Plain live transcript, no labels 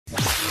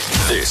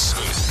This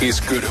is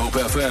Good Hope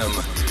FM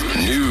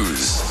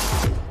News.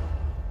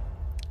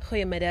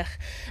 Goeiemiddag.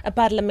 'n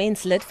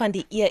Parlementslid van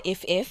die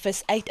EFF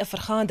is uit 'n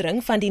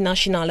vergadering van die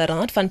Nasionale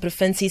Raad van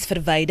Provinsies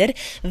verwyder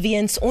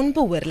weens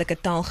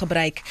onbehoorlike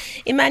taalgebruik.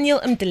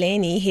 Emmanuel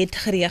Mtheleni het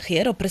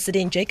gereageer op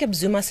president Jacob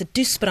Zuma se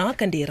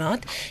toespraak in die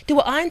raad toe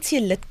 'n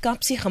ANC-lid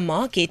kapsie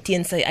gemaak het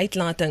teen sy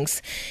uitlatings.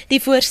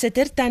 Die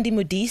voorsitter, Thandi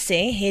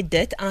Modise, het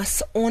dit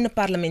as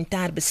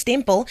onparlementêr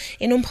bestempel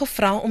en hom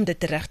gevra om dit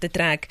terug te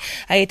trek.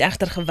 Hy het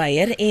egter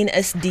geweier en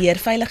is deur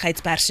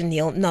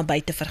veiligheidspersoneel na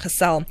buite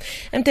vergesel.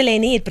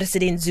 Mtheleni het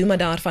president Zuma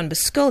daarvan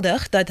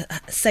beskuldig dat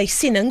sy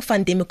siening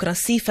van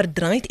demokrasie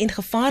verdraaid en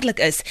gevaarlik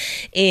is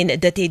en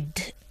dit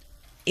het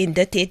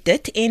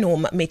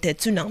hom met 'n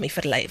tsunami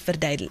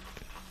verduidelik.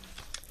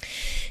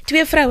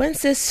 2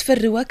 vrouens is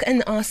verrook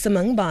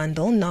inaseming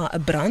behandel na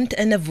 'n brand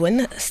in 'n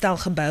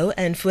woonstelgebou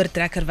in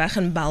Voortrekkerweg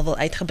in Bellville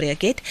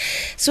uitgebreek het.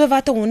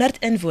 Sowat 100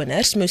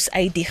 inwoners moes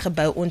uit die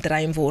gebou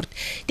ontruim word.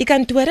 Die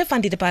kantore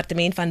van die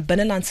Departement van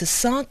Binnelandse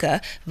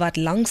Sake, wat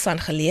langs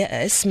aangeleë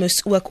is,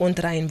 moes ook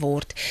ontruim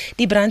word.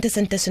 Die brand is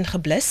intussen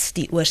geblus.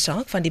 Die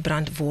oorsaak van die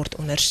brand word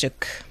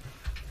ondersoek.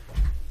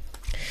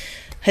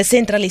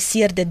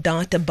 Gesentraliseerde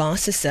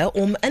databasisse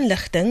om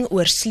inligting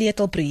oor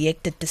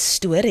sleutelprojekte te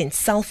stoor en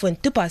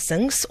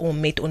selfoontoepassings om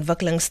met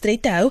ontwikkelings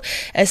tred te hou,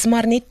 is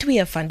maar net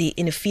 2 van die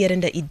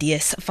innoverende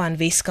idees van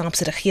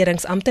Wes-Kaapse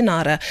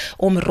regeringsamptenare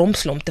om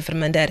rompslomp te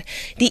verminder.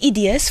 Die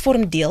idees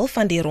vorm deel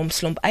van die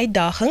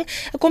rompslomp-uitdaging,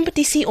 'n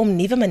kompetisie om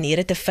nuwe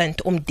maniere te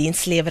vind om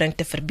dienslewering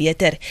te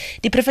verbeter.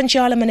 Die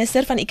provinsiale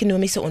minister van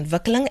ekonomiese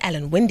ontwikkeling,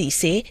 Alan Windey,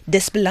 sê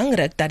dis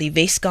belangrik dat die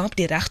Wes-Kaap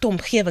die regte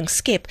omgewing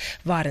skep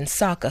waarin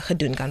sake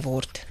gedoen kan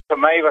word. Vir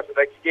my was dit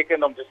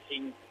uitstekend om te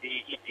sien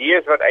die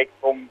idees wat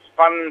uitkom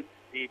van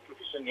die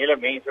professionele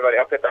mense wat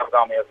elke dag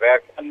daarmee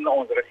werk in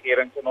ons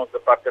regerings, in ons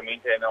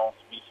departemente en in ons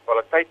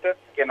munisipaliteite.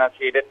 En as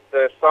jy dit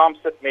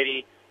saamsit met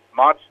die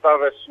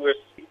maatstawwe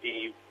soos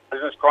die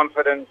Business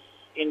Confidence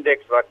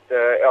Index wat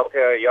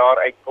elke jaar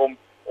uitkom,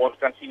 ons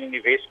kan sien in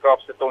die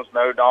Weskaap sit ons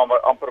nou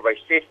amper by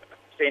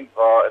 60%,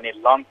 waar in die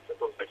land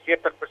sit ons by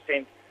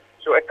 40%.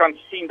 So ek kan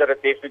sien dat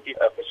dit definitief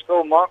 'n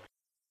verskil maak.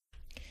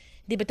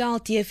 Die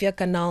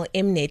betaal-TV-kanaal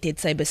Mnet het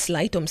sy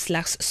besluit om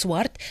slegs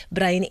swart,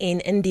 bruin en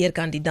indeer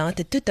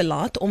kandidaate toe te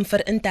laat om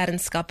vir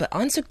internskappe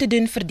aansoek te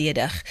doen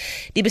verdedig.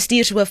 Die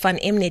bestuurshoof van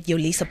Mnet,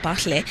 Jolise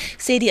Pagle,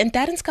 sê die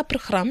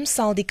internskapprogram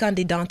sal die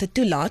kandidaate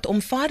toelaat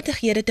om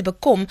vaardighede te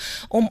bekom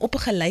om op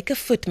 'n gelyke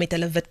voet met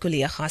hulle wit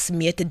kollegas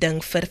mee te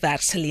ding vir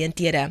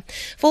werksgeleenthede.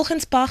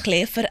 Volgens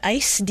Pagle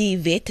vereis die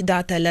wet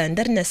dat hulle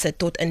hindernisse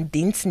tot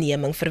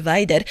indiensneming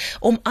verwyder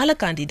om alle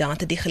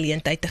kandidaate die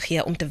geleentheid te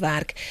gee om te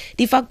werk.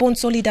 Die vakbond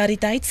Solidariteit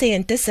sê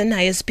intussen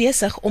hy is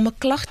besig om 'n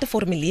klag te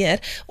formuleer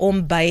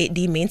om by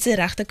die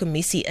Menseregte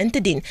Kommissie in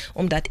te dien,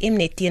 omdat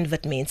Mnet teen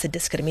wit mense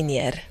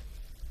diskrimineer.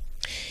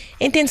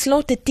 En ten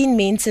slotte 10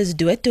 mense is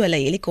dood toe hulle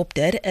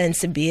helikopter in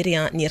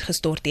Siberia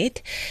neergestort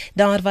het.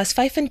 Daar was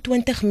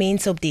 25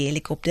 mense op die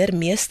helikopter,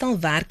 meestal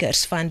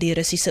werkers van die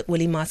Russiese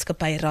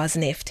oliemaatskappy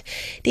Rosneft.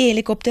 Die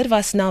helikopter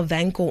was na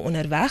Vanco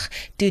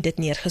onderweg toe dit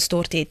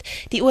neergestort het.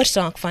 Die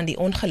oorsaak van die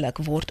ongeluk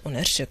word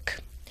ondersoek.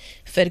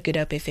 Vir Good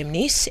Hope FM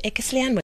Nuus, ek is Leanne.